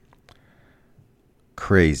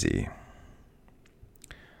Crazy.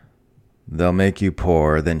 They'll make you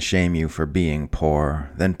poor, then shame you for being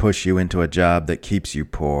poor, then push you into a job that keeps you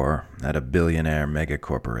poor at a billionaire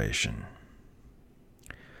megacorporation.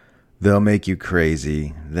 They'll make you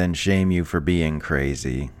crazy, then shame you for being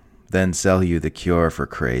crazy, then sell you the cure for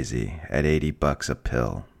crazy at $80 a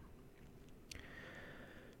pill.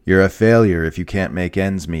 You're a failure if you can't make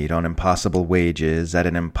ends meet on impossible wages at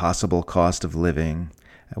an impossible cost of living,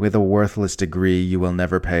 with a worthless degree you will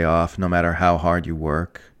never pay off no matter how hard you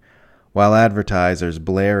work, while advertisers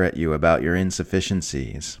blare at you about your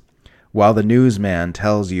insufficiencies, while the newsman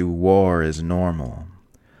tells you war is normal,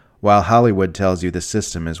 while Hollywood tells you the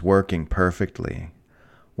system is working perfectly,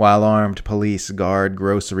 while armed police guard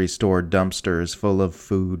grocery store dumpsters full of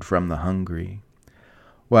food from the hungry,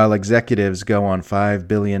 while executives go on $5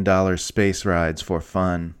 billion space rides for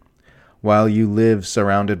fun, while you live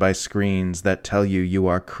surrounded by screens that tell you you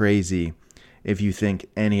are crazy if you think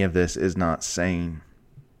any of this is not sane.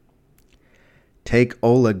 Take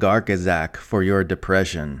oligarchizak for your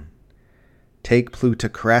depression. Take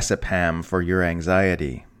plutocrazepam for your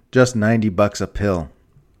anxiety. Just $90 a pill.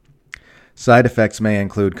 Side effects may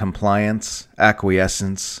include compliance,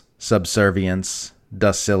 acquiescence, subservience,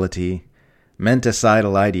 docility,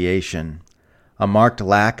 menticidal ideation, a marked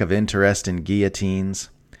lack of interest in guillotines,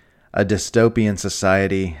 a dystopian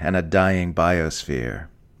society, and a dying biosphere.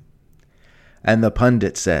 And the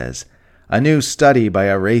pundit says, a new study by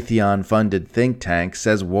a Raytheon-funded think tank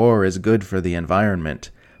says war is good for the environment.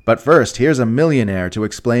 But first, here's a millionaire to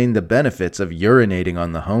explain the benefits of urinating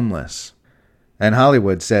on the homeless. And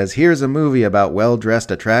Hollywood says, here's a movie about well-dressed,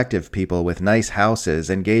 attractive people with nice houses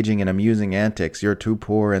engaging in amusing antics you're too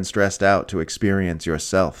poor and stressed out to experience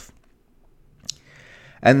yourself.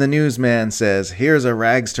 And the newsman says, here's a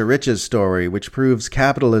rags-to-riches story which proves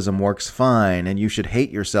capitalism works fine and you should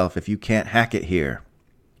hate yourself if you can't hack it here.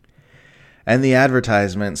 And the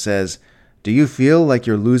advertisement says, do you feel like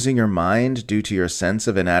you're losing your mind due to your sense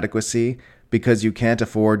of inadequacy because you can't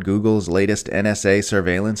afford Google's latest NSA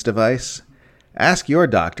surveillance device? Ask your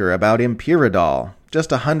doctor about Imperidol,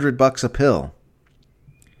 just $100 a pill.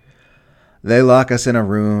 They lock us in a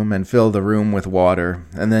room and fill the room with water,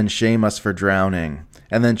 and then shame us for drowning,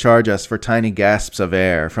 and then charge us for tiny gasps of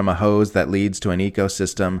air from a hose that leads to an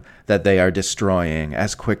ecosystem that they are destroying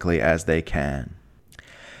as quickly as they can.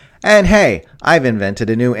 And hey, I've invented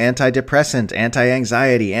a new antidepressant,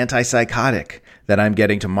 anti-anxiety, antipsychotic that I'm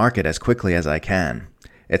getting to market as quickly as I can.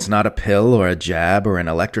 It's not a pill or a jab or an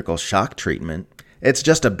electrical shock treatment. It's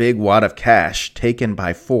just a big wad of cash taken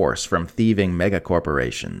by force from thieving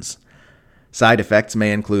megacorporations. Side effects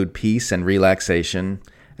may include peace and relaxation,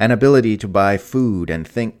 an ability to buy food and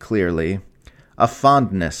think clearly, a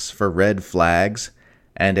fondness for red flags,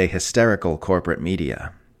 and a hysterical corporate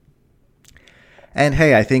media. And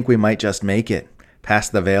hey, I think we might just make it,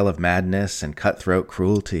 past the veil of madness and cutthroat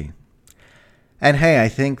cruelty. And hey, I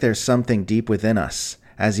think there's something deep within us,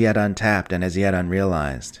 as yet untapped and as yet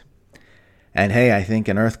unrealized. And hey, I think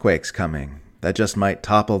an earthquake's coming that just might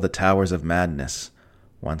topple the towers of madness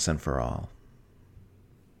once and for all.